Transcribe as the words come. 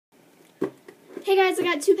Hey guys, I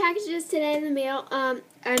got 2 packages today in the mail. I'm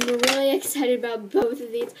really excited about both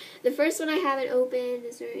of these. The first one I haven't opened.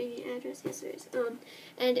 Is there any address? Yes, there is.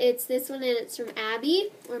 And it's this one, and it's from Abby,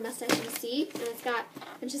 or mustasheofthesea, and it's got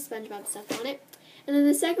a bunch of SpongeBob stuff on it. And then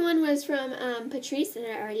the second one was from Patrice, and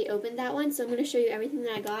I already opened that one, so I'm going to show you everything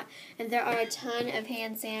that I got. And there are a ton of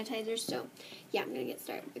hand sanitizers, so yeah, I'm going to get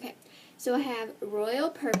started. Okay, so I have Royal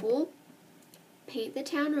Purple, Paint the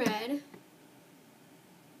Town Red,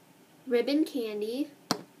 Ribbon Candy,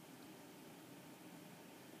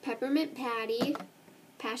 Peppermint Patty,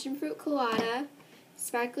 Passion Fruit Colada,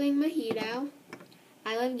 Sparkling Mojito,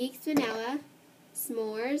 I Love Geeks Vanilla,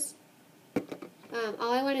 S'mores,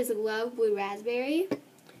 All I Want Is Love Blue Raspberry,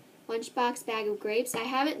 Lunchbox Bag of Grapes. I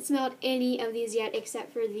haven't smelled any of these yet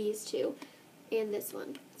except for these two and this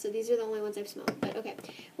one. So these are the only ones I've smelled, but okay.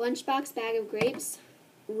 Lunchbox Bag of Grapes,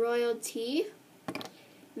 Royal Tea,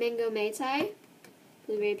 Mango Mai Tai,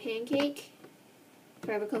 Blueberry Pancake,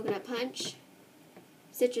 Forever Coconut Punch,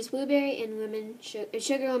 Citrus Blueberry, and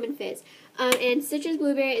Sugar Lemon Fizz. And Citrus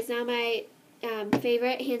Blueberry is now my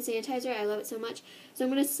favorite hand sanitizer. I love it so much. So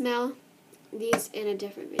I'm going to smell these in a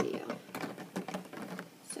different video.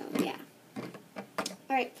 So, yeah.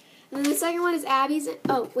 Alright. And then the second one is Abby's.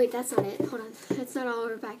 Oh, wait, that's not it. Hold on. That's not all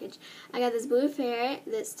over the package. I got this Blue Ferret,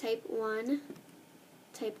 this Type 1,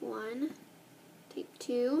 Type 1, Type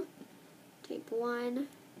 2, Type 1,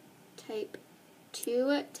 Type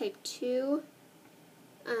 2, Type 2,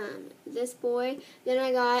 this boy. Then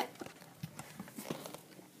I got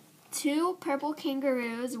 2 purple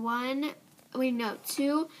kangaroos,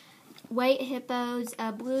 2 white hippos,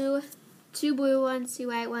 2 blue ones, 2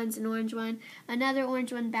 white ones, an orange one, another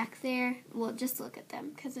orange one back there. Well, just look at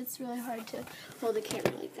them, because it's really hard to hold the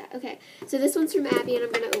camera like that. Okay, so this one's from Abby, and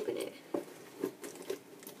I'm going to open it.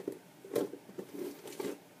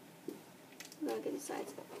 Look at the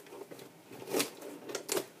sides.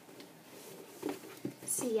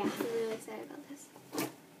 So yeah, I'm really excited about this.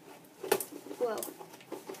 Whoa.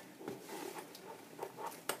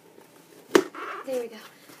 There we go.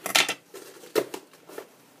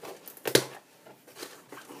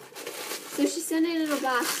 So she sent it in a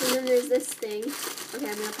box, and then there's this thing. Okay,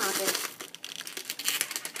 I'm going to pop it.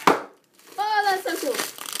 Oh, that's so cool.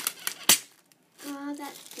 Oh,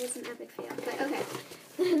 that was an epic fail. But okay.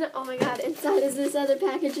 Oh my god, inside is this other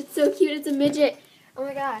package. It's so cute. It's a midget. Oh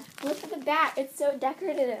my god. Look at the back. It's so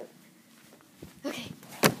decorative. Okay.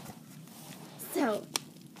 So,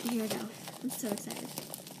 here we go. I'm so excited.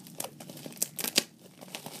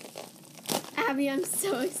 Abby, I'm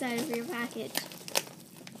so excited for your package.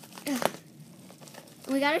 Ugh.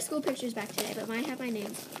 We got our school pictures back today, but mine have my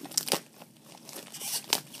names on them.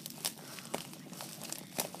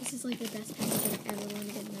 This is like the best package I've ever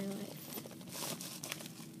wanted in my life.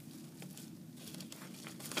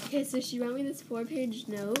 Okay, so she wrote me this 4-page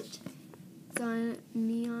note. It's on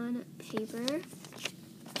neon paper.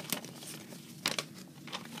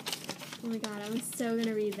 Oh my god, I'm so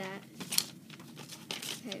gonna read that.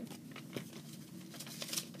 Okay.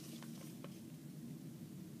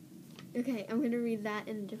 Okay, I'm gonna read that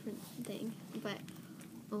in a different thing, but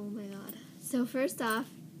oh my god. So first off,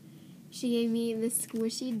 she gave me this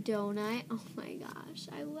squishy donut. Oh my gosh,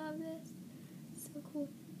 I love this. So cool.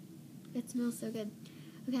 It smells so good.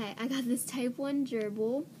 Okay, I got this Type 1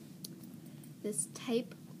 gerbil. This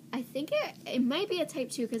Type, I think it might be a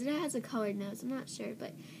Type 2 because it has a colored nose. I'm not sure,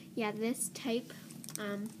 but yeah, this Type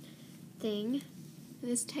thing.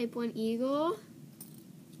 This Type 1 eagle.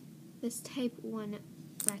 This Type 1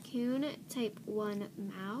 raccoon. Type 1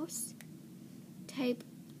 mouse. Type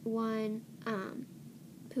 1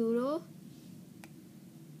 poodle.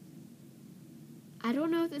 I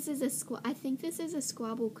don't know if this is I think this is a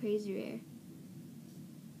squabble crazy rare.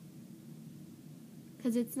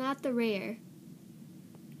 Because it's not the rare.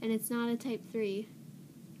 And it's not a Type 3.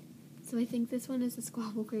 So I think this one is a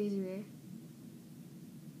squabble crazy rare.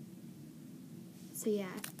 So yeah.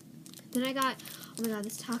 Then I got, oh my god,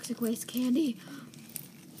 this toxic waste candy.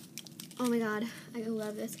 Oh my god, I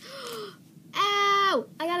love this. Ow!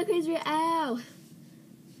 I got a crazy rare, ow!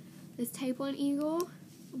 This Type 1 eagle.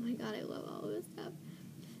 Oh my god, I love all of this stuff.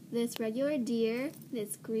 This regular deer.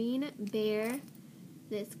 This green bear.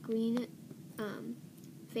 This green,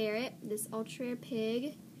 ferret, this ultra rare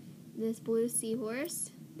pig, this blue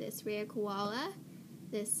seahorse, this rare koala,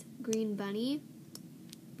 this green bunny,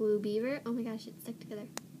 blue beaver. Oh my gosh, it's stuck together.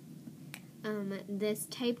 This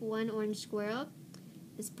Type 1 orange squirrel,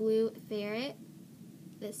 this blue ferret,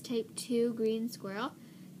 this Type 2 green squirrel,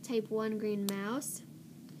 Type 1 green mouse,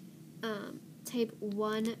 Type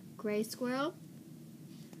 1 gray squirrel,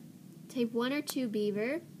 Type 1 or 2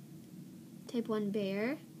 beaver, Type 1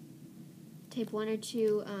 bear, type 1 or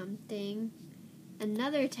 2 thing.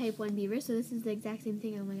 Another type 1 beaver, so this is the exact same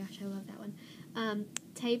thing. Oh my gosh, I love that one.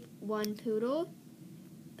 Type 1 poodle.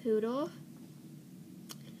 Poodle.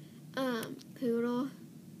 Poodle.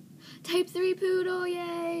 Type 3 poodle,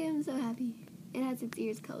 yay! I'm so happy. It has its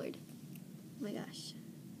ears colored. Oh my gosh.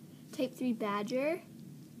 Type 3 badger.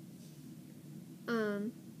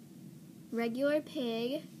 Regular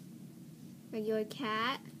pig. Regular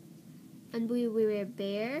cat. Unbelievably rare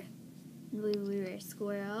bear. Unbelievably rare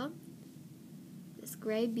squirrel. This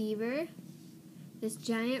gray beaver. This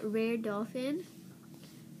giant rare dolphin.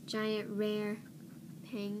 Giant rare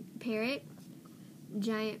parrot.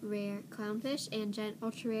 Giant rare clownfish, and giant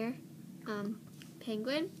ultra rare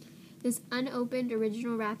penguin. This unopened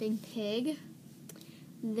original wrapping pig.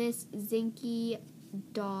 This zinky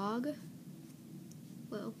dog.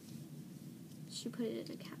 Whoa. Should put it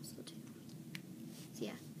in a capsule too. So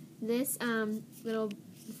yeah. This little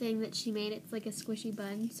thing that she made, it's like a squishy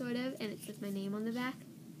bun sort of, and it's with my name on the back.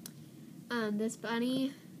 This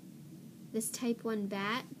bunny. This type 1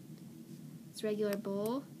 bat. This regular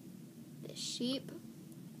bull. This sheep.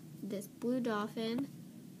 This blue dolphin,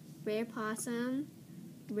 rare possum,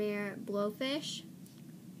 rare blowfish,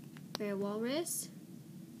 rare walrus,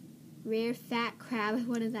 rare fat crab. I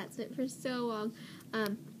wanted that for so long.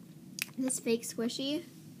 This fake squishy.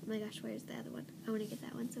 Oh my gosh, where's the other one? I want to get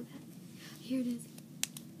that one so bad. Here it is.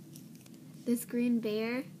 This green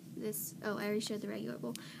bear. This, oh, I already showed the regular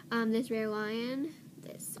bull. This rare lion.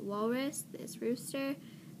 This walrus. This rooster.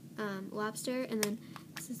 Lobster. And then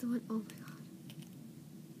this is the one, oh my god.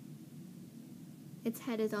 Its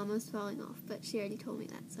head is almost falling off, but she already told me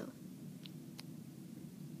that, so.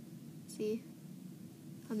 See?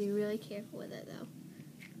 I'll be really careful with it, though.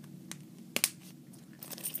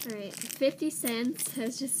 Alright, 50 cents.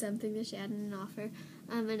 That's just something that she had in an offer.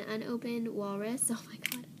 An unopened walrus. Oh my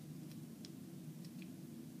god.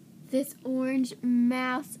 This orange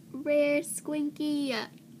mouse. Rare squinky.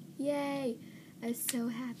 Yay. I was so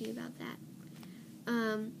happy about that.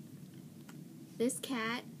 This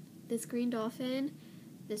cat. This green dolphin,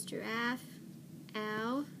 this giraffe,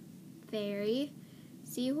 owl, fairy,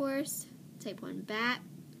 seahorse, type 1 bat,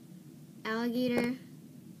 alligator,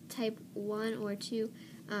 type 1 or 2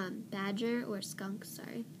 badger or skunk,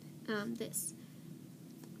 sorry. This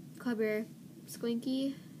clever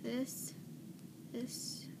squinky, this.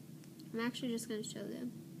 I'm actually just going to show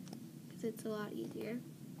them because it's a lot easier.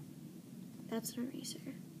 That's an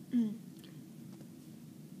eraser.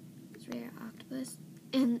 This rare octopus.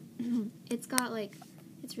 And it's got, like,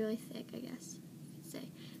 it's really thick, I guess you could say.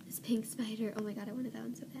 This pink spider. Oh my god, I wanted that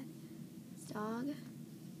one so bad. This dog.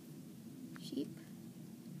 Sheep.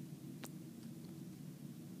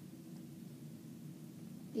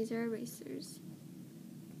 These are erasers.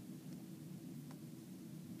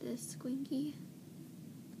 This squinky.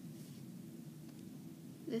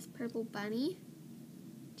 This purple bunny.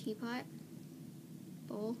 Teapot.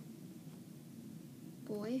 Bowl.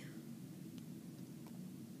 Boy.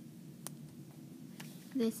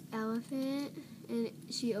 This elephant, and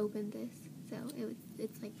she opened this, so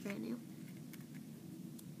it's like brand new.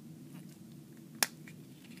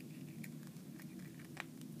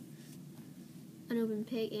 Unopened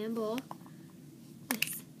pig and bull.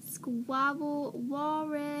 This squabble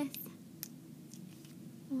walrus.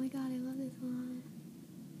 Oh my god, I love this one.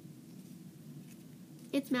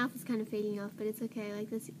 Its mouth is kind of fading off, but it's okay. I like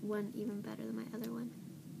this one even better than my other one.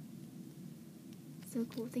 So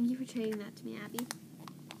cool. Thank you for trading that to me, Abby.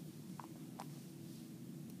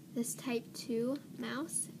 This type 2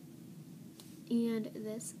 mouse, and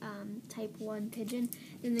this type 1 pigeon.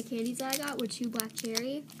 Then the candies that I got were 2 black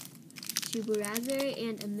cherry, 2 blue raspberry,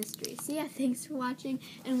 and a mystery. So yeah, thanks for watching,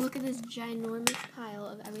 and look at this ginormous pile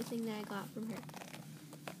of everything that I got from her.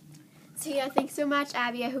 So yeah, thanks so much,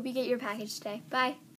 Abby. I hope you get your package today. Bye.